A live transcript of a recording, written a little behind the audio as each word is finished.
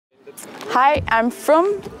Hi, I'm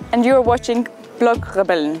FRUM, and you are watching Blog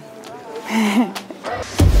Rebellen.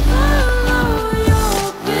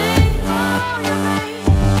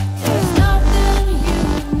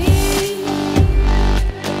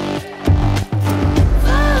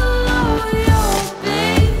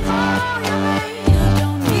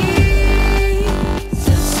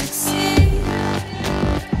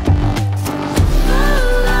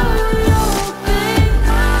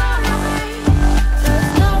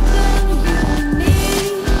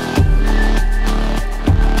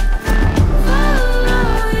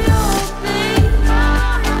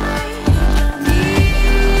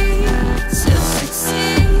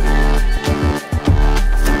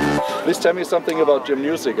 Please tell me something about your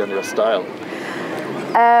music and your style.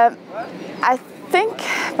 I think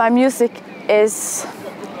my music is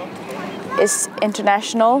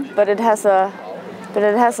international, but it has a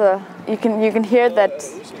you can hear that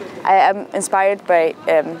I am inspired by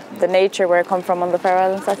the nature where I come from on the Faroe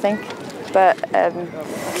Islands, I think. But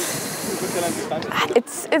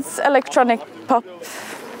it's electronic pop,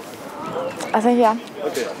 I think, yeah.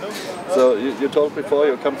 Okay. So you told before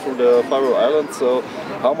you come from the Faroe Islands. So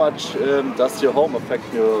how much does your home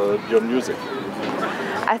affect your music?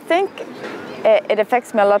 I think it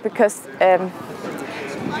affects me a lot because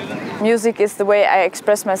music is the way I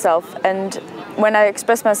express myself, and when I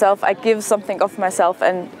express myself, I give something of myself,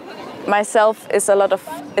 and myself is a lot of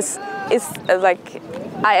is like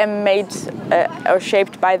I am made or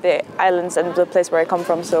shaped by the islands and the place where I come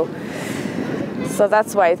from. So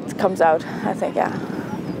that's why it comes out, I think, yeah.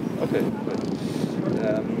 Okay, great.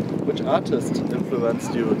 Which artist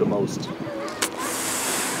influenced you the most?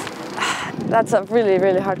 That's a really,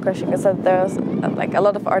 really hard question, because there's like a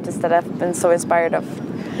lot of artists that I've been so inspired of.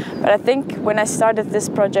 But I think when I started this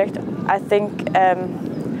project, I think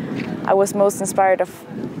I was most inspired of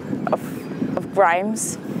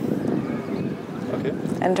Grimes. Okay.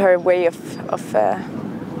 And her way of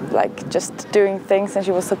like just doing things, and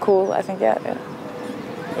she was so cool, I think, yeah.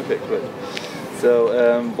 Okay, great. So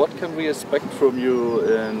what can we expect from you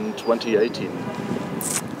in 2018?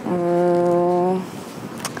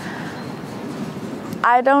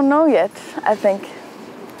 I don't know yet, I think,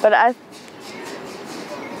 but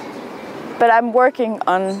I'm working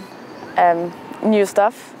on new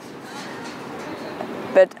stuff,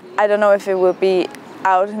 but I don't know if it will be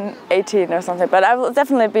out in 18 or something, but I will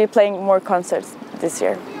definitely be playing more concerts this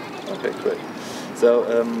year. Okay, great. So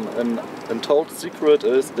an untold secret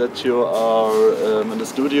is that you are in the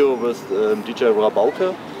studio with DJ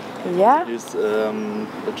Rabauke. Yeah. He's a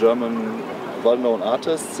German well-known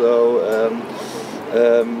artist. So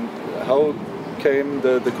how came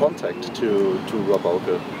the contact to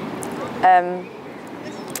Rabauke?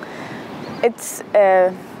 It's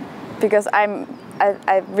because I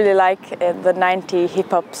really like the 90s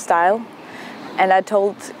hip-hop style, and I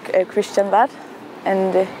told Christian that,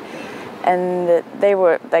 and they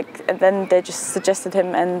were like, and then they just suggested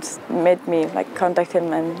him and made me like contact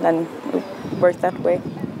him, and then it worked that way.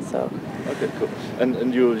 So. Okay, cool.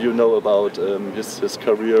 And you know about his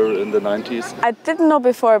career in the 90s? I didn't know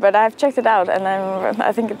before, but I've checked it out, and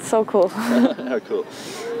I think it's so cool. Yeah, cool.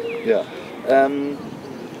 Yeah.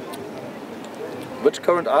 Which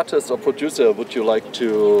current artist or producer would you like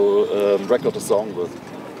to record a song with?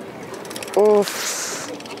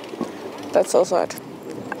 Oof, that's also hard.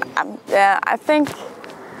 Yeah, I think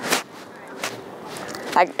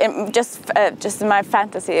like just in my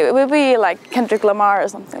fantasy, it would be like Kendrick Lamar or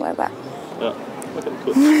something like that. Yeah. Okay,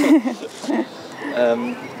 cool.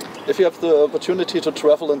 If you have the opportunity to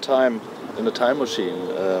travel in time, in a time machine,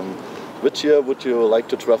 which year would you like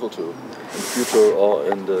to travel to? In the future or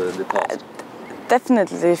in the past?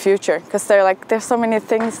 Definitely the future, because there's so many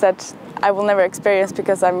things that I will never experience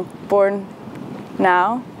because I'm born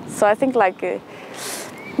now. So I think like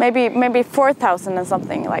maybe 4,000 and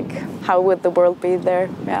something. Like how would the world be there?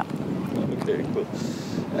 Yeah. Okay, cool.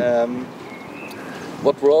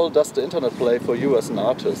 What role does the internet play for you as an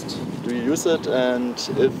artist? Do you use it, and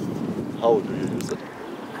if, how do you use it?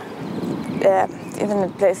 Yeah,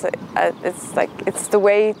 internet plays. It's the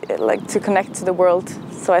way like to connect to the world.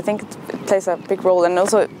 So I think it plays a big role, and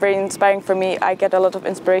also very inspiring for me. I get a lot of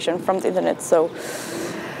inspiration from the internet. So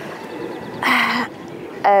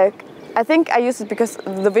I think I use it because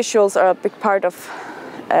the visuals are a big part of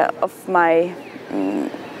my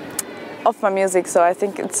music. So I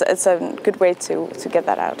think it's a good way to get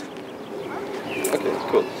that out. Okay,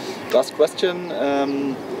 cool. Last question: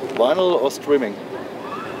 vinyl or streaming?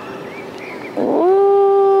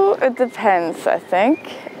 Ooh, it depends, I think.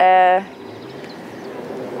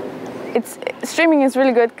 Streaming is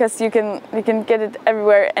really good because you can get it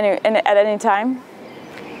everywhere, at any time.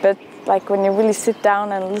 But like when you really sit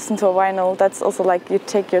down and listen to a vinyl, that's also like you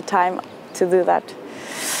take your time to do that.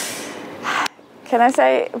 Can I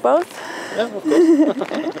say both? Yeah, of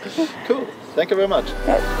course. Cool. Thank you very much.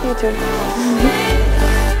 Yeah, you too.